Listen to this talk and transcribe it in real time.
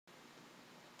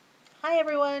Hi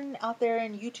everyone out there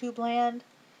in YouTube land.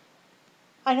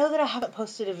 I know that I haven't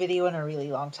posted a video in a really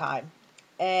long time,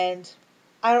 and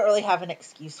I don't really have an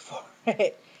excuse for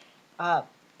it. Uh,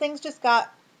 Things just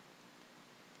got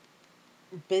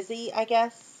busy, I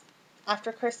guess,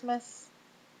 after Christmas.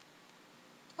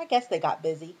 I guess they got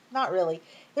busy. Not really.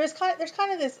 There's kind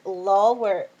of this lull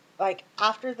where like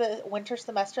after the winter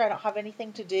semester I don't have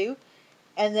anything to do,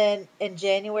 and then in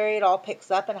January it all picks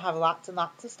up and I have lots and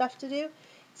lots of stuff to do.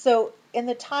 So in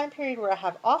the time period where I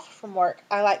have off from work,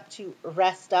 I like to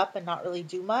rest up and not really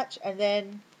do much, and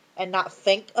not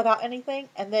think about anything.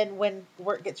 And then when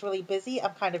work gets really busy,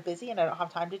 I'm kind of busy and I don't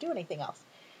have time to do anything else.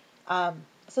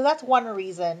 So that's one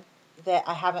reason that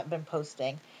I haven't been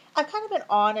posting. I've kind of been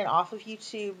on and off of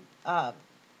YouTube,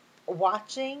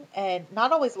 watching and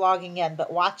not always logging in, but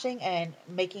watching and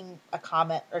making a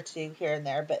comment or two here and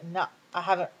there, but not, I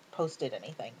haven't posted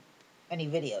anything, any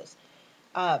videos.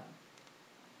 Um,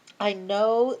 I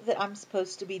know that I'm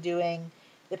supposed to be doing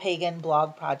the pagan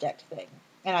blog project thing,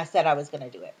 and I said I was going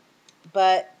to do it.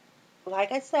 But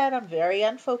like I said, I'm very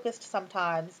unfocused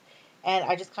sometimes, and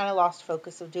I just kind of lost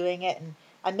focus of doing it. And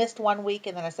I missed one week,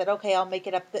 and then I said, okay, I'll make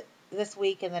it up this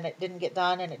week, and then it didn't get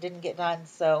done, and it didn't get done.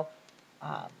 So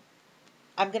um,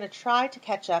 I'm going to try to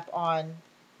catch up on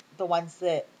the ones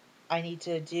that I need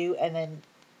to do and then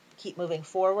keep moving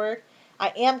forward.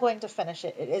 I am going to finish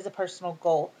it. It is a personal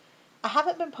goal. I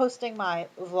haven't been posting my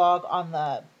vlog on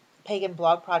the Pagan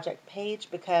Blog Project page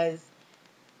because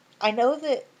I know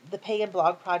that the Pagan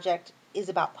Blog Project is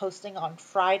about posting on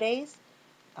Fridays,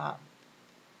 um,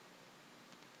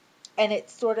 and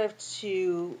it's sort of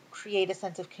to create a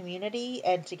sense of community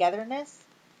and togetherness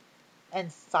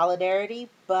and solidarity,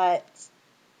 but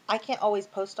I can't always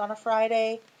post on a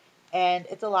Friday, and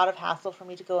it's a lot of hassle for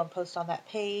me to go and post on that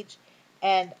page.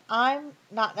 And I'm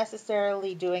not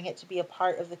necessarily doing it to be a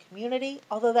part of the community,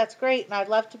 although that's great and I'd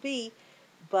love to be.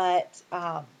 But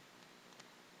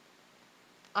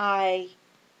I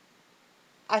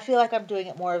I feel like I'm doing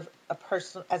it more of a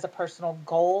person as a personal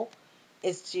goal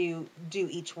is to do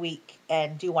each week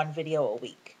and do one video a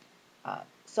week.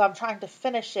 So I'm trying to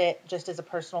finish it just as a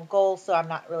personal goal, so I'm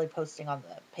not really posting on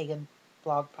the Pagan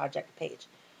Blog Project page.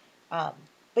 Um,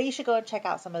 but you should go and check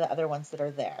out some of the other ones that are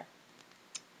there.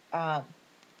 Um,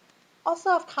 Also,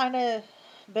 I've kind of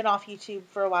been off YouTube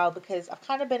for a while because I've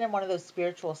kind of been in one of those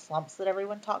spiritual slumps that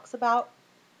everyone talks about.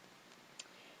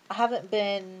 I haven't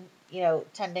been,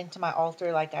 tending to my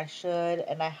altar like I should,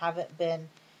 and I haven't been,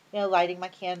 lighting my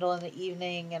candle in the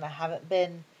evening, and I haven't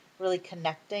been really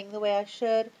connecting the way I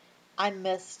should. I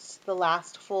missed the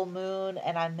last full moon,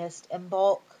 and I missed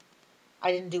Imbolc.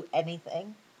 I didn't do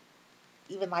anything,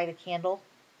 even light a candle,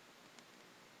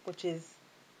 which is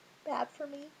bad for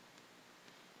me.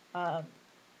 Um,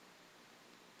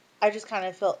 I just kind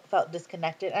of felt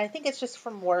disconnected. And I think it's just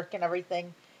from work and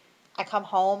everything. I come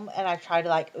home and I try to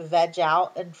like veg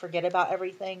out and forget about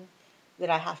everything that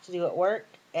I have to do at work.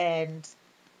 And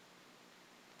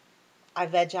I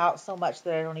veg out so much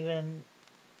that I don't even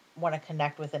want to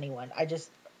connect with anyone.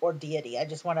 Or deity. I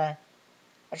just want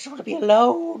to be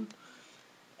alone.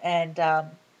 And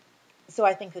so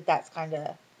I think that that's kind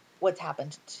of what's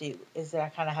happened too, is that I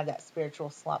kind of had that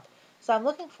spiritual slump. So I'm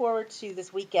looking forward to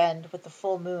this weekend with the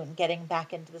full moon, getting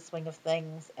back into the swing of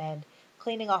things and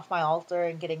cleaning off my altar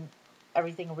and getting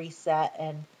everything reset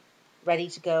and ready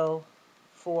to go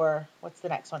for what's the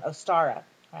next one? Ostara,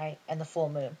 right? And the full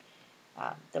moon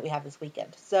that we have this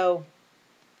weekend. So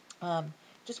um,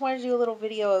 just wanted to do a little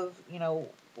video of,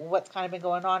 what's kind of been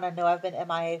going on. I know I've been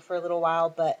MIA for a little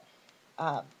while, but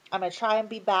I'm going to try and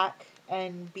be back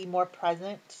and be more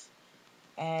present.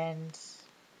 And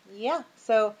yeah,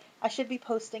 so I should be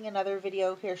posting another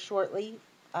video here shortly.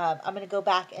 I'm going to go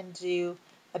back and do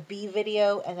a B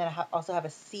video, and then I also have a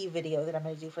C video that I'm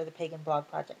going to do for the Pagan Blog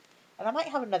Project. And I might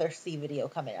have another C video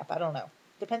coming up. I don't know.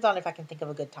 Depends on if I can think of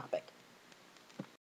a good topic.